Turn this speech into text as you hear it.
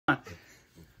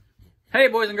Hey,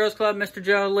 Boys and Girls Club, Mr.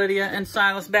 Joe, Lydia, and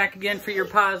Silas back again for your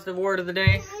positive word of the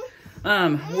day.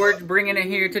 We're bringing it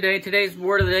here today. Today's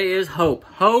word of the day is hope.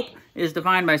 Hope is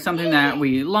defined by something that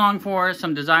we long for,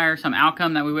 some desire, some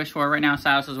outcome that we wish for. Right now,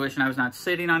 Silas is wishing I was not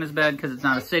sitting on his bed because it's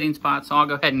not a sitting spot, so I'll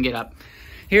go ahead and get up.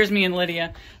 Here's me and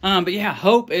Lydia. But yeah,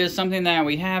 hope is something that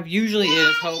we have. Usually it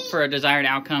is hope for a desired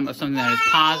outcome of something that is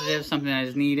positive, something that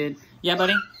is needed. Yeah,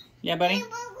 buddy? Yeah, buddy?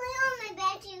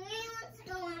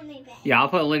 Yeah, I'll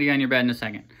put Lydia on your bed in a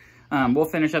second. We'll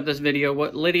finish up this video.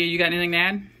 Lydia, you got anything to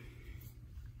add?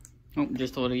 Oh,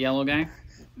 just a little yellow guy.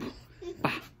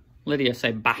 Bah. Lydia,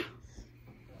 say bah.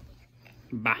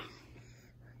 Bah.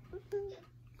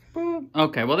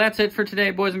 Okay, well, that's it for today,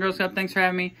 Boys and Girls Club. Thanks for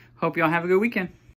having me. Hope y'all have a good weekend.